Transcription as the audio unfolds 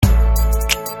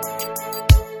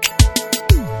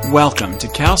Welcome to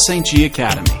Cal St. G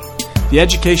Academy, the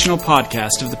educational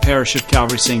podcast of the parish of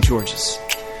Calvary St. George's.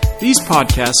 These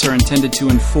podcasts are intended to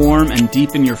inform and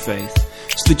deepen your faith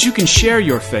so that you can share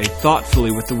your faith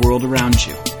thoughtfully with the world around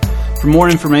you. For more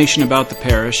information about the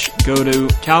parish, go to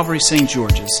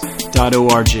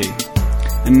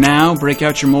calvarystgeorges.org. And now, break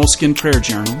out your moleskin prayer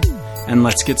journal, and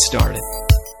let's get started.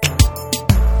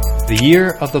 The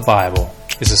Year of the Bible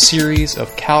is a series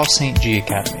of Cal St. G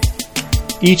Academy.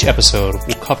 Each episode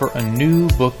will cover a new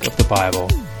book of the Bible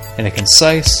in a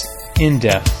concise,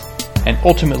 in-depth, and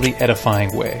ultimately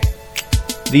edifying way.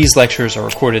 These lectures are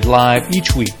recorded live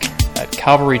each week at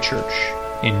Calvary Church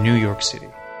in New York City.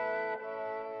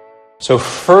 So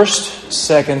 1st,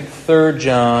 2nd, 3rd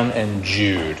John, and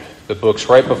Jude, the books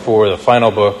right before the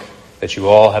final book that you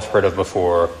all have heard of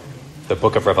before, the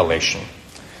book of Revelation.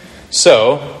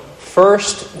 So,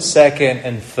 1st, 2nd,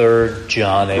 and 3rd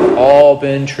John, they've all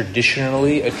been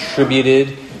traditionally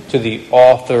attributed to the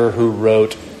author who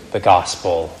wrote the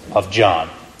Gospel of John.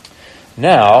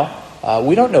 Now,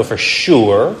 we don't know for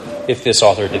sure if this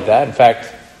author did that. In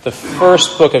fact, the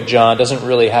first book of John doesn't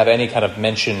really have any kind of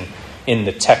mention in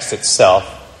the text itself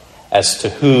as to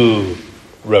who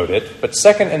wrote it. But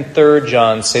 2nd and 3rd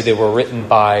John say they were written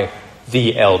by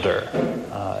the elder.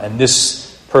 And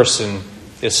this person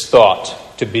is thought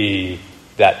to be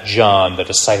that John, the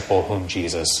disciple whom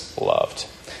Jesus loved.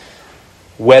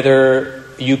 Whether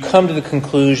you come to the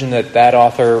conclusion that that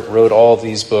author wrote all of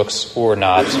these books or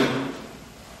not,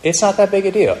 it's not that big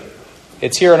a deal.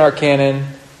 It's here in our canon,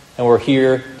 and we're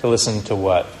here to listen to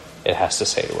what it has to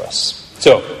say to us.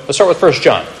 So, let's start with 1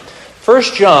 John. 1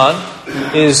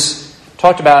 John is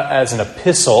talked about as an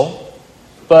epistle,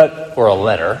 or a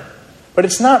letter, but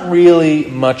it's not really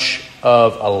much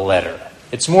of a letter.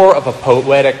 It's more of a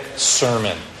poetic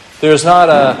sermon. There's not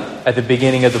at the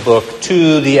beginning of the book,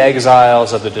 to the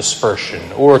exiles of the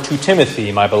dispersion, or to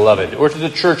Timothy, my beloved, or to the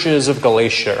churches of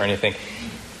Galatia, or anything.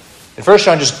 And 1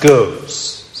 John just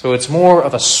goes. So it's more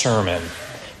of a sermon.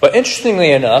 But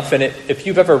interestingly enough, and if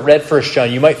you've ever read 1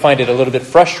 John, you might find it a little bit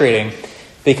frustrating,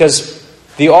 because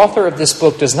the author of this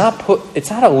book it's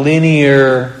not a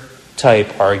linear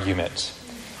type argument.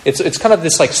 It's kind of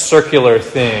this like circular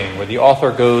thing where the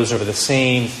author goes over the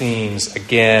same themes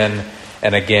again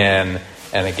and again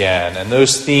and again. And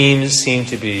those themes seem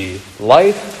to be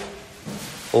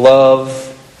life, love,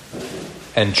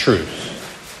 and truth.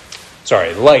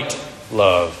 Light,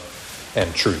 love,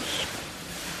 and truth.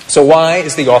 So why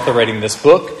is the author writing this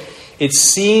book? It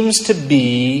seems to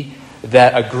be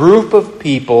that a group of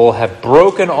people have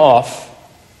broken off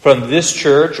from this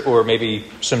church, or maybe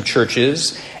some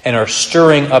churches, and are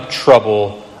stirring up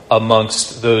trouble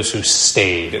amongst those who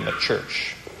stayed in the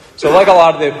church. So like a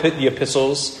lot of the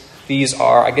epistles, these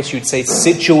are, I guess you'd say,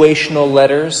 situational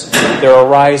letters. They're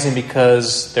arising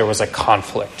because there was a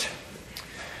conflict.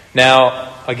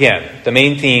 Now, again, the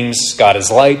main themes, God is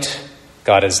light,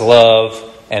 God is love,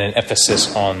 and an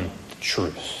emphasis on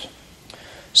truth.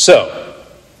 So,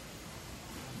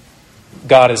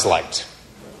 God is light.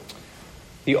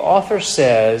 The author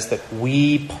says that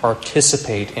we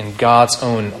participate in God's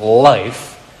own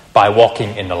life by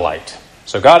walking in the light.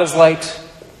 So God is light.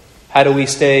 How do we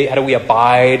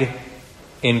abide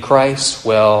in Christ?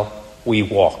 Well, we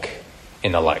walk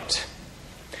in the light.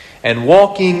 And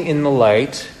walking in the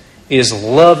light is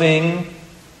loving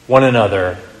one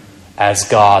another as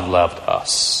God loved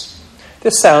us.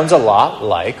 This sounds a lot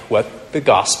like what the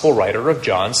gospel writer of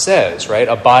John says, right?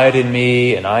 Abide in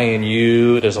me and I in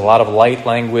you. There's a lot of light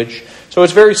language. So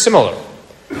it's very similar.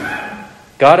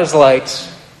 God is light.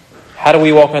 How do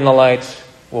we walk in the light?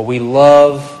 Well, we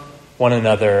love one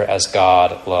another as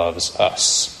God loves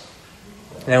us.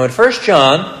 Now in 1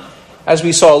 John, as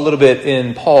we saw a little bit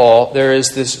in Paul, there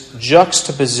is this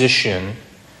juxtaposition.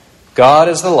 God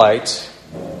is the light.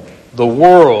 The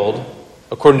world,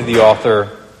 according to the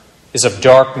author, is of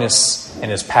darkness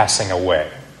and is passing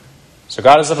away. So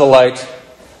God is of the light,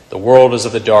 the world is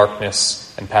of the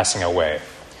darkness and passing away.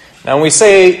 Now when we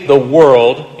say the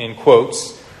world, in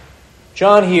quotes,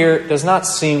 John here does not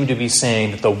seem to be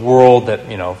saying that the world that,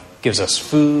 gives us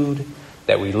food,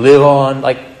 that we live on,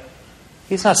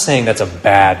 he's not saying that's a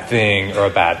bad thing or a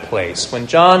bad place. When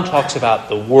John talks about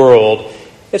the world,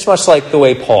 it's much like the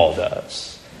way Paul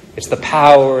does. It's the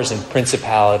powers and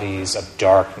principalities of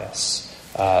darkness.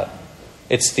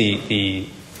 It's the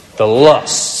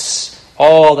lusts,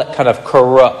 all that kind of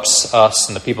corrupts us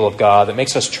and the people of God, that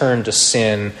makes us turn to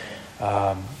sin.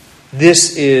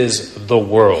 This is the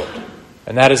world,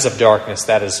 and that is of darkness,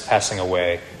 that is passing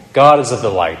away. God is of the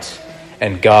light,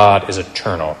 and God is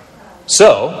eternal.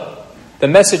 So, the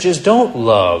message is don't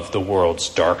love the world's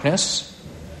darkness.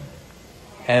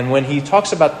 And when he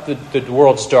talks about the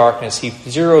world's darkness, he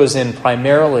zeroes in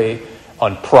primarily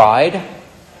on pride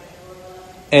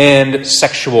and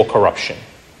sexual corruption.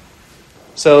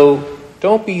 So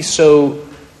don't be so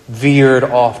veered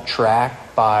off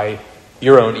track by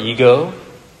your own ego.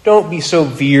 Don't be so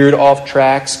veered off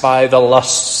tracks by the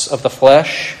lusts of the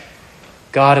flesh.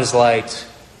 God is light.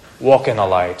 Walk in the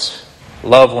light.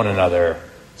 Love one another.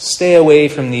 Stay away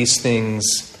from these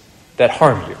things that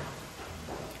harm you.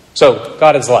 So,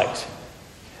 God is light.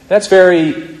 That's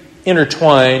very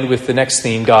intertwined with the next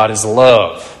theme, God is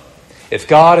love. If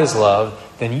God is love,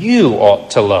 then you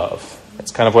ought to love.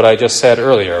 That's kind of what I just said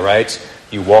earlier, right?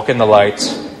 You walk in the light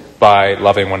by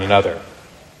loving one another.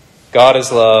 God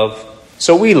is love,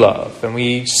 so we love, and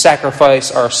we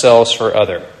sacrifice ourselves for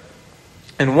other.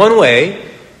 And one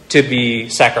way to be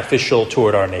sacrificial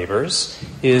toward our neighbors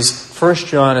is 1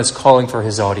 John is calling for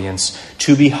his audience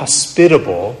to be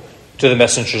hospitable to the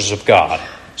messengers of God.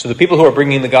 So the people who are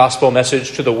bringing the gospel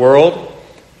message to the world,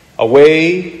 a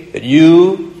way that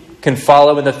you can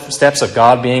follow in the steps of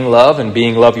God being love and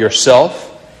being love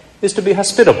yourself is to be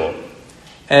hospitable.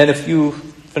 And if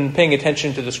you've been paying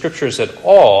attention to the scriptures at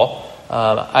all,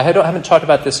 I haven't talked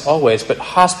about this always, but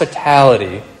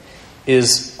hospitality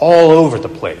is all over the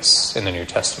place in the New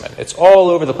Testament. It's all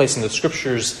over the place in the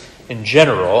scriptures in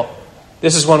general.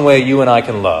 This is one way you and I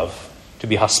can love, to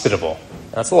be hospitable.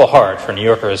 Now, it's a little hard for New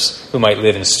Yorkers who might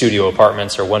live in studio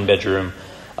apartments or one-bedroom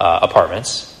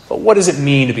apartments. But what does it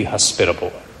mean to be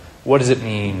hospitable? What does it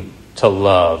mean to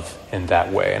love in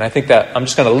that way? And I think that I'm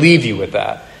just going to leave you with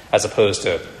that as opposed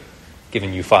to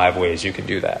giving you 5 ways you can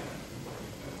do that.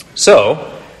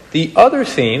 So, the other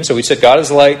theme, so we said God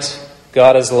is light,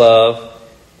 God is love.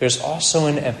 There's also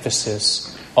an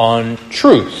emphasis on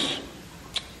truth,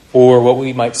 or what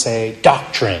we might say,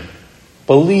 doctrine.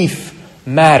 Belief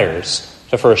matters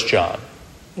to 1 John.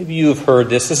 Maybe you've heard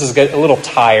this. This is a little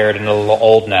tired and a little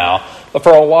old now. But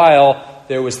for a while,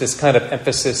 there was this kind of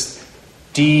emphasis,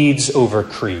 deeds over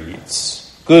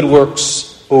creeds. Good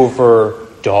works over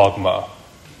dogma.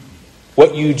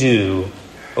 What you do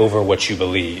over what you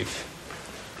believe.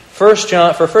 For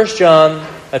 1 John,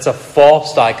 that's a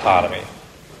false dichotomy,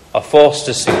 a false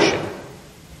distinction.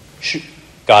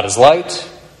 God is light,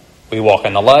 we walk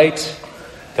in the light.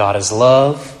 God is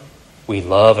love, we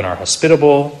love and are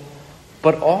hospitable.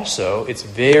 But also, it's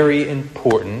very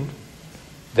important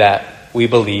that we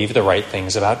believe the right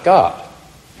things about God.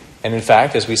 And in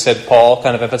fact, as we said, Paul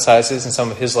kind of emphasizes in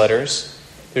some of his letters,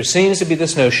 there seems to be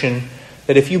this notion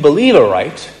that if you believe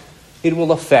aright, it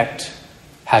will affect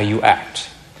how you act.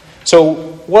 So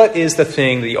what is the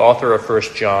thing the author of 1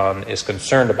 John is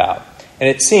concerned about? And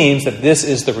it seems that this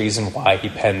is the reason why he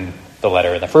penned the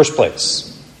letter in the first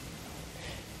place.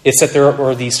 It's that there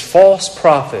were these false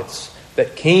prophets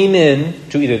that came in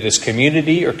to either this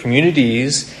community or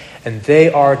communities, and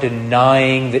they are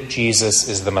denying that Jesus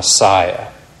is the Messiah.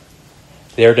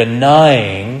 They're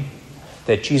denying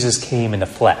that Jesus came in the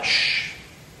flesh.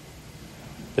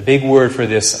 The big word for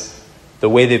this, the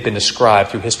way they've been described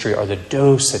through history, are the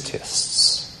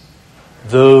Docetists.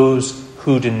 Those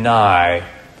who deny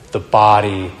the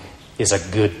body is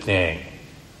a good thing.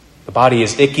 The body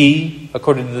is icky,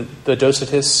 according to the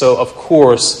Docetists, so of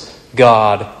course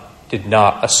God did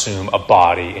not assume a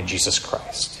body in Jesus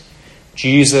Christ.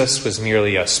 Jesus was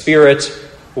merely a spirit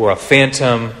or a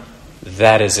phantom.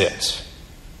 That is it.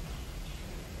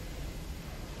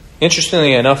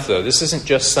 Interestingly enough, though, this isn't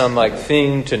just some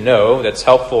thing to know that's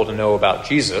helpful to know about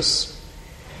Jesus.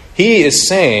 He is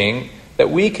saying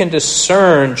that we can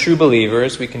discern true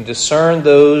believers, we can discern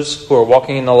those who are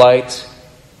walking in the light,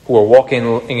 who are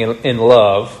walking in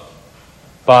love,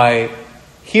 by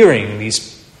hearing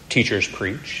these teachers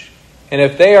preach. And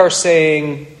if they are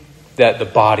saying that the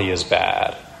body is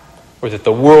bad, or that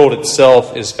the world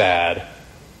itself is bad,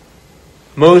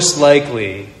 most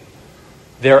likely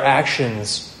their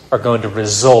actions are going to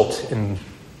result in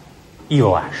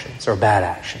evil actions or bad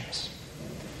actions.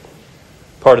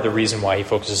 Part of the reason why he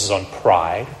focuses on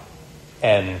pride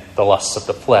and the lusts of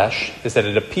the flesh is that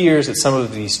it appears that some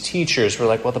of these teachers were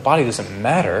like, well, the body doesn't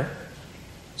matter,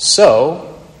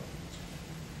 so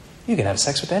you can have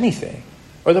sex with anything.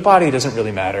 Or the body doesn't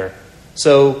really matter.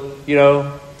 So,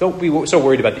 don't be so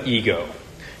worried about the ego.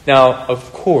 Now,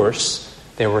 of course,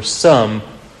 there were some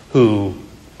who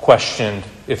questioned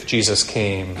if Jesus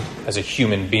came as a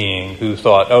human being, who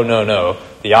thought, oh, no,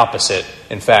 the opposite.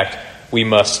 In fact, we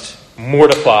must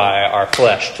mortify our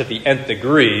flesh to the nth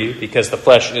degree because the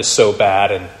flesh is so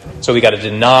bad, and so we got to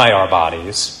deny our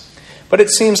bodies. But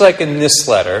it seems like in this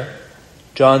letter,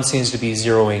 John seems to be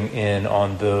zeroing in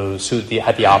on those who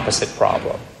had the opposite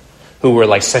problem, who were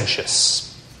licentious.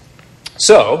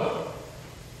 So,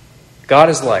 God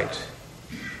is light.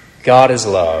 God is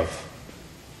love.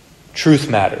 Truth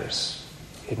matters.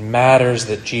 It matters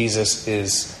that Jesus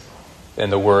is, in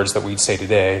the words that we'd say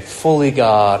today, fully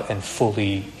God and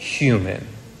fully human.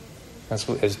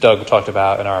 As Doug talked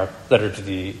about in our letter to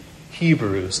the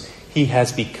Hebrews, he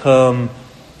has become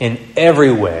in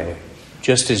every way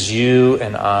just as you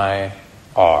and I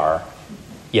are,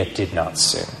 yet did not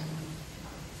sin.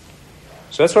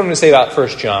 So that's what I'm going to say about 1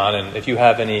 John, and if you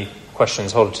have any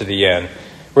questions, hold it to the end.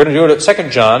 We're going to go to 2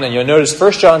 John, and you'll notice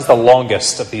 1 John's the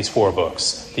longest of these 4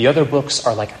 books. The other books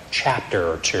are like a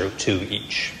chapter or two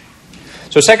each.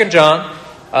 So 2 John,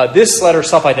 this letter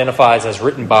self-identifies as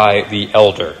written by the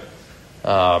elder.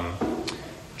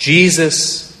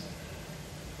 Jesus,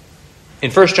 in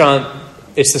 1 John,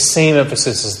 it's the same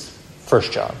emphasis as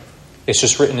 1 John. It's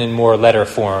just written in more letter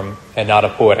form and not a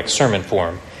poetic sermon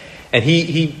form. And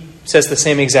he says the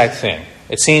same exact thing.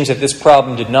 It seems that this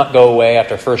problem did not go away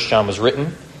after 1 John was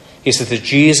written. He says that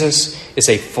Jesus is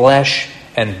a flesh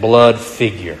and blood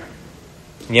figure.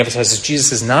 And he emphasizes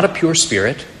Jesus is not a pure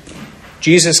spirit.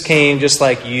 Jesus came just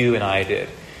like you and I did.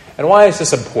 And why is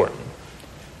this important?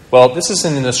 Well, this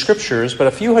isn't in the scriptures, but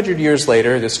a few hundred years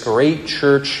later, this great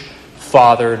church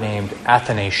father named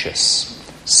Athanasius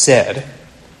said,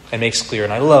 and makes clear,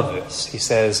 and I love this, he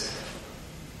says,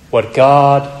 what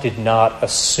God did not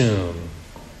assume,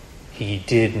 he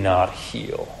did not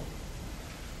heal.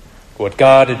 What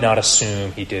God did not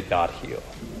assume, he did not heal.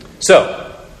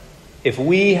 So, if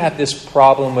we have this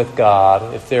problem with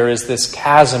God, if there is this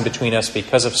chasm between us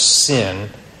because of sin,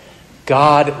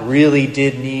 God really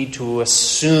did need to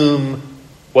assume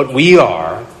what we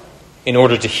are in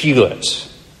order to heal it.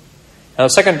 Now,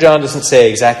 2 John doesn't say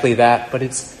exactly that, but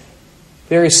it's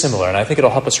very similar, and I think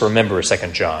it'll help us remember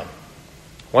 2 John.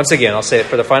 Once again, I'll say it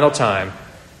for the final time.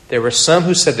 There were some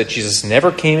who said that Jesus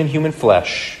never came in human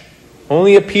flesh,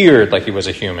 only appeared like he was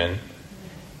a human.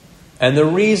 And the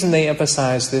reason they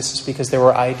emphasized this is because there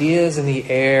were ideas in the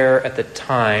air at the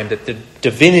time that the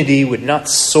divinity would not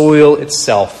soil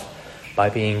itself by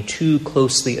being too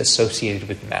closely associated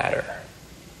with matter.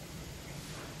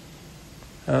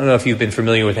 I don't know if you've been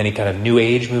familiar with any kind of New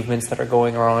Age movements that are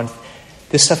going on.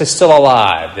 This stuff is still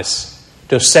alive, this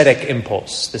docetic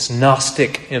impulse, this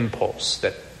Gnostic impulse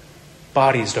that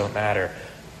bodies don't matter.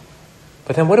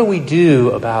 But then what do we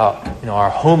do about our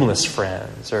homeless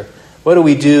friends? Or what do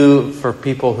we do for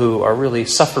people who are really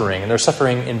suffering, and they're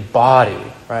suffering in body,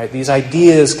 right? These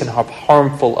ideas can have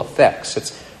harmful effects.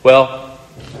 It's,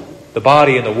 the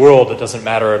body and the world, it doesn't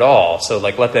matter at all, so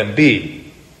let them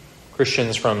be.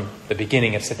 Christians from the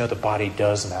beginning have said, no, the body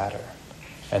does matter.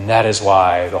 And that is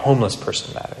why the homeless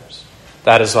person matters.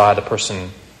 That is why the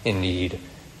person in need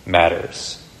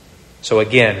matters. So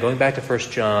again, going back to 1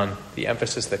 John, the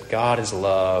emphasis that God is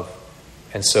love,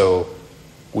 and so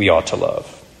we ought to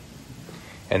love.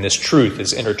 And this truth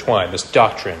is intertwined, this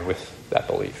doctrine, with that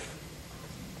belief.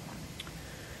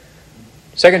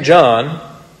 2 John,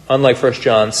 unlike 1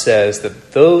 John, says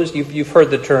that those, you've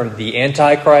heard the term the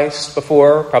Antichrist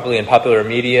before, probably in popular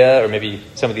media, or maybe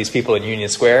some of these people in Union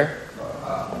Square.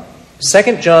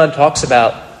 2 John talks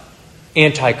about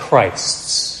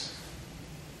antichrists,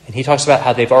 and he talks about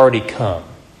how they've already come.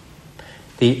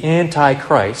 The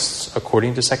antichrists,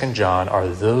 according to 2 John, are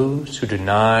those who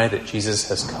deny that Jesus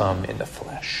has come in the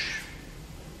flesh.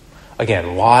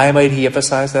 Again, why might he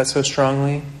emphasize that so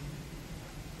strongly?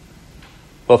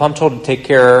 Well, if I'm told to take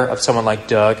care of someone like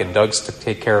Doug, and Doug's to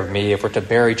take care of me, if we're to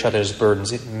bear each other's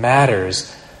burdens, it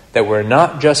matters that we're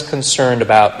not just concerned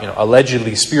about,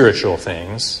 allegedly spiritual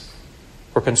things.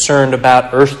 We're concerned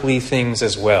about earthly things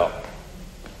as well.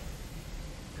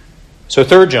 So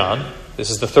 3 John, this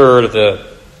is the third of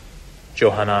the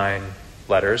Johannine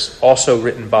letters, also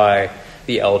written by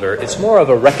the elder. It's more of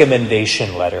a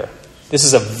recommendation letter. This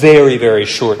is a very, very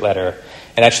short letter.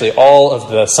 And actually all of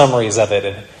the summaries of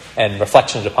it and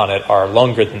reflections upon it are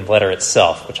longer than the letter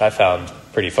itself, which I found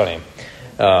pretty funny.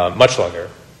 Much longer.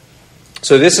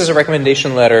 So this is a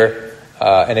recommendation letter,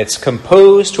 and it's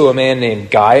composed to a man named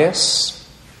Gaius.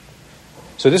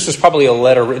 So this was probably a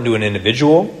letter written to an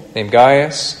individual named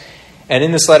Gaius. And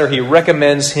in this letter, he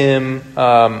recommends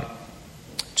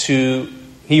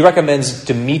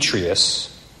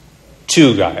Demetrius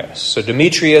to Gaius. So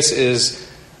Demetrius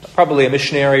is probably a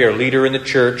missionary or leader in the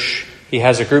church. He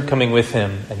has a group coming with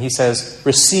him, and he says,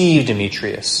 receive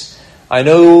Demetrius. I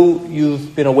know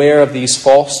you've been aware of these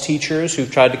false teachers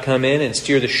who've tried to come in and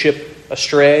steer the ship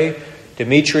astray.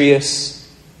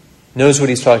 Demetrius knows what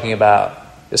he's talking about.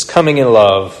 Is coming in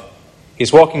love.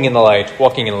 He's walking in the light,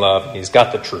 walking in love, and he's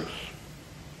got the truth.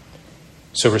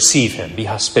 So receive him. Be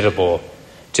hospitable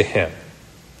to him.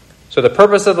 So the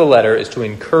purpose of the letter is to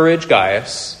encourage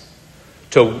Gaius,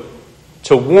 to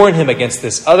warn him against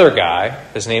this other guy.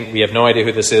 His name, we have no idea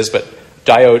who this is, but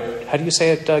how do you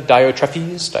say it, Doug?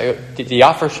 Diotrephes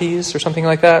or something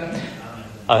like that?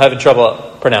 I'm having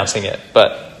trouble pronouncing it.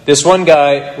 But this one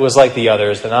guy was like the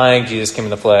others, denying Jesus came in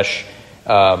the flesh.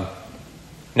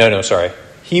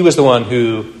 He was the one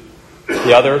who,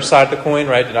 the other side of the coin,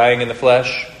 right? Denying in the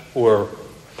flesh, or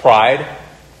pride.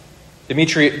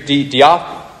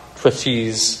 Diotrephes,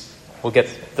 we'll get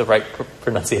the right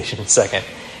pronunciation in a second.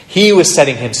 He was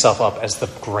setting himself up as the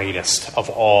greatest of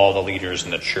all the leaders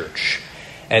in the church.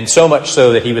 And so much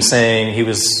so that he was saying,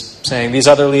 these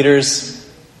other leaders,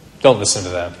 don't listen to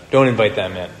them. Don't invite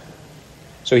them in.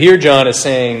 So here John is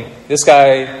saying, this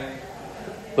guy,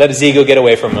 let his ego get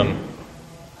away from him.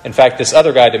 In fact, this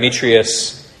other guy,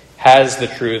 Demetrius, has the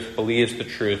truth, believes the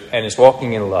truth, and is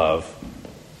walking in love.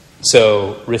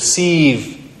 So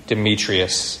receive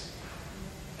Demetrius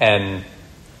and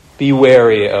be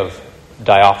wary of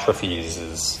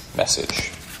Diotrephes'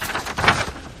 message.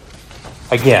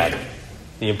 Again,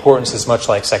 the importance is much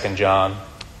like 2 John.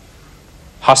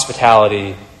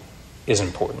 Hospitality is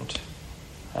important.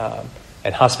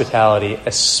 And hospitality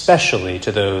especially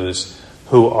to those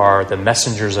who are the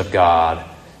messengers of God,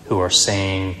 who are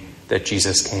saying that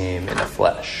Jesus came in the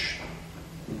flesh.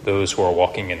 Those who are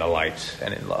walking in the light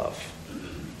and in love.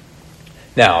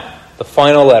 Now, the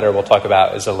final letter we'll talk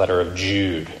about is a letter of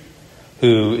Jude,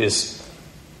 who is...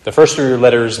 The first three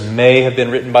letters may have been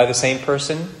written by the same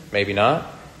person, maybe not.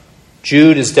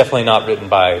 Jude is definitely not written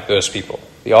by those people.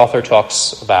 The author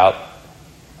talks about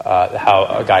how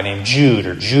a guy named Jude,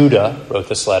 or Judah, wrote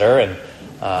this letter. And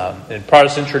in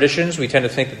Protestant traditions, we tend to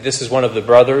think that this is one of the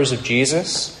brothers of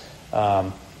Jesus,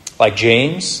 like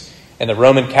James. In the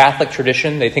Roman Catholic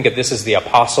tradition, they think of this as the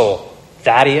apostle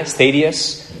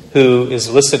Thaddeus, who is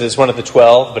listed as one of the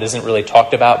 12, but isn't really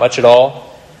talked about much at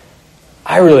all.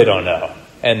 I really don't know.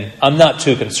 And I'm not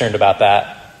too concerned about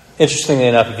that. Interestingly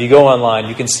enough, if you go online,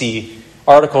 you can see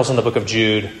articles in the book of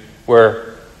Jude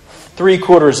where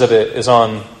 3/4 of it is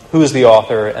on who is the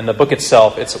author, and the book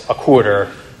itself, it's a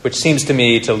quarter, which seems to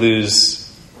me to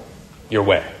lose your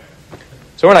way.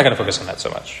 So we're not going to focus on that so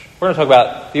much. We're going to talk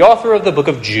about the author of the book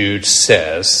of Jude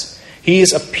says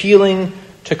he's appealing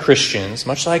to Christians,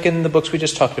 much like in the books we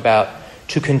just talked about,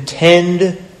 to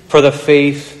contend for the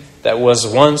faith that was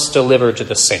once delivered to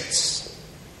the saints.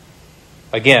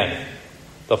 Again,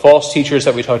 the false teachers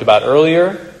that we talked about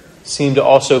earlier seem to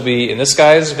also be in this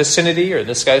guy's vicinity or in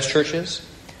this guy's churches.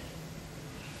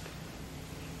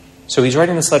 So he's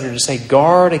writing this letter to say,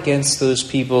 guard against those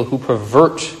people who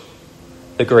pervert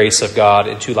the grace of God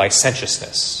into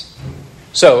licentiousness.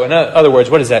 So, in other words,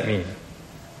 what does that mean?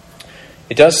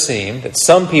 It does seem that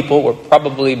some people were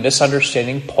probably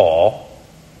misunderstanding Paul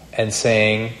and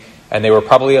saying, and they were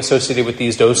probably associated with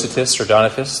these Docetists or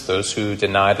Donatists, those who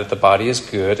deny that the body is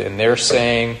good, and they're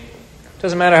saying, it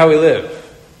doesn't matter how we live.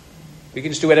 We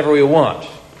can just do whatever we want.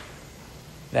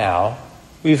 Now,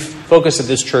 we've focused at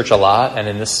this church a lot, and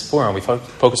in this forum, we've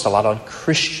focused a lot on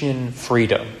Christian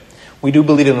freedom. We do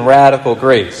believe in radical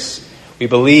grace. We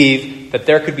believe that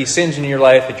there could be sins in your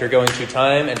life that you're going through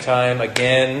time and time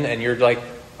again, and you're like,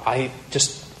 I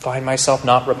just find myself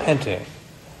not repenting,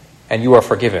 and you are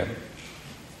forgiven.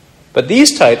 But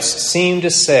these types seem to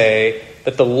say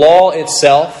that the law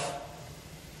itself,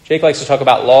 Jake likes to talk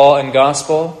about law and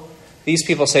gospel, these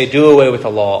people say do away with the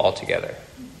law altogether.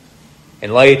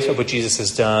 In light of what Jesus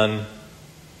has done,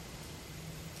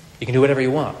 you can do whatever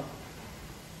you want.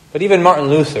 But even Martin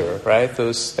Luther, right,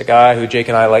 the guy who Jake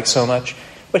and I like so much,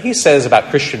 what he says about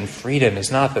Christian freedom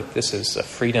is not that this is a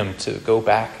freedom to go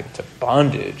back into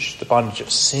bondage, the bondage of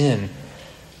sin.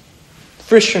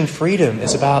 Christian freedom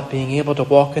is about being able to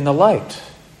walk in the light.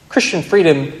 Christian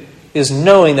freedom is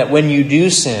knowing that when you do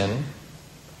sin,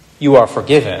 you are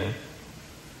forgiven.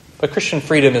 But Christian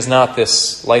freedom is not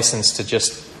this license to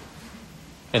just,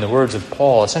 in the words of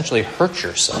Paul, essentially hurt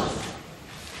yourself.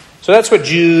 So that's what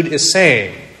Jude is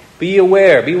saying. Be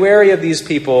aware, be wary of these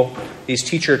people, these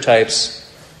teacher types,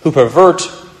 who pervert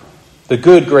the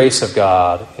good grace of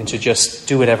God into just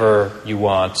do whatever you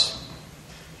want,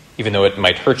 even though it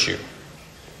might hurt you.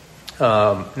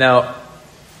 Now,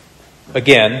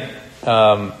 again,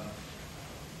 the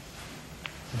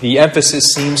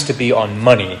emphasis seems to be on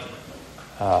money.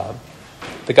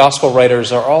 The gospel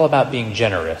writers are all about being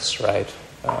generous, right?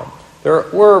 There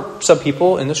were some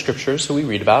people in the scriptures who we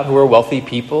read about who were wealthy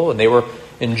people, and they were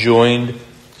enjoined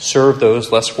to serve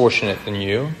those less fortunate than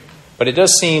you. But it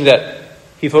does seem that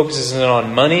he focuses in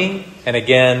on money, and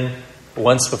again,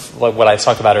 like what I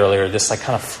talked about earlier, this like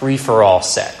kind of free-for-all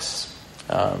sex.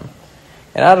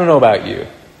 And I don't know about you,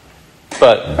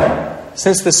 but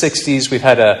since the 60s we've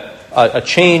had a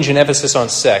change in emphasis on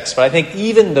sex. But I think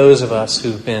even those of us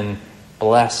who've been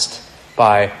blessed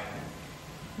by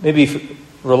maybe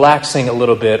relaxing a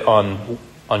little bit on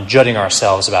judging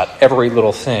ourselves about every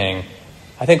little thing,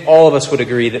 I think all of us would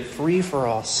agree that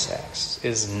free-for-all sex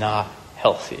is not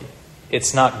healthy.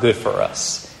 It's not good for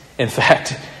us. In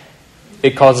fact,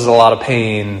 it causes a lot of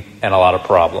pain and a lot of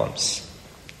problems.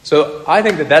 So I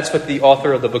think that that's what the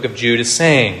author of the book of Jude is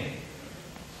saying.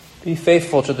 Be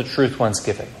faithful to the truth once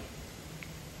given.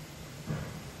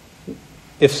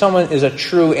 If someone is a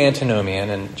true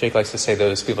antinomian, and Jake likes to say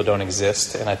those people don't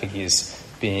exist, and I think he's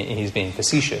being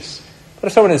facetious. But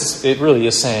if someone it really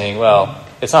is saying, well,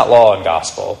 it's not law and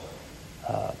gospel,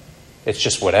 it's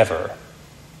just whatever,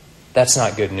 that's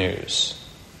not good news.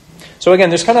 So again,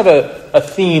 there's kind of a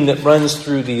theme that runs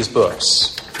through these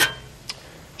books.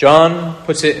 John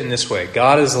puts it in this way: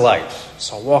 God is light,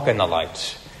 so walk in the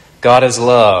light. God is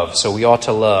love, so we ought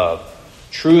to love.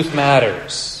 Truth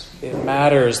matters. It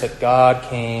matters that God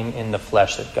came in the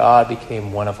flesh, that God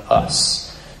became one of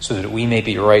us, so that we may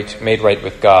be made right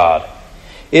with God.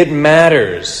 It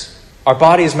matters. Our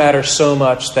bodies matter so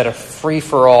much that a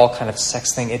free-for-all kind of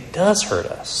sex thing, it does hurt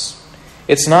us.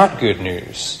 It's not good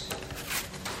news.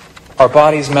 Our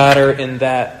bodies matter in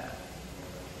that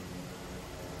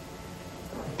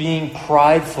being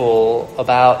prideful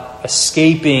about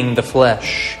escaping the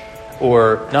flesh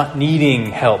or not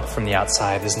needing help from the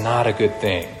outside is not a good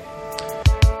thing.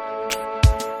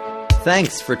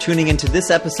 Thanks for tuning into this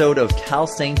episode of Cal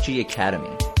St. G Academy.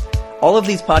 All of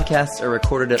these podcasts are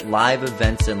recorded at live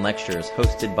events and lectures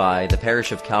hosted by the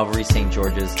Parish of Calvary St.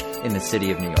 George's in the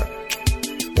city of New York.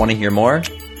 Want to hear more?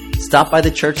 Stop by the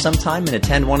church sometime and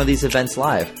attend one of these events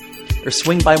live, or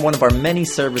swing by one of our many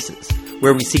services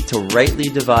where we seek to rightly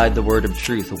divide the word of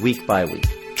truth week by week,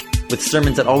 with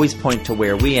sermons that always point to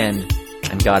where we end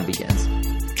and God begins.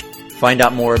 Find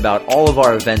out more about all of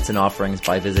our events and offerings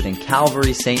by visiting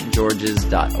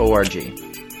calvarystgeorges.org.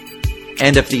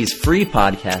 And if these free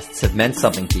podcasts have meant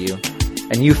something to you,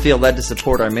 and you feel led to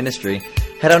support our ministry,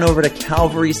 head on over to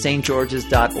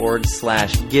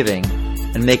calvarystgeorges.org/giving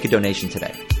and make a donation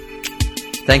today.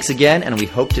 Thanks again, and we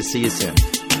hope to see you soon.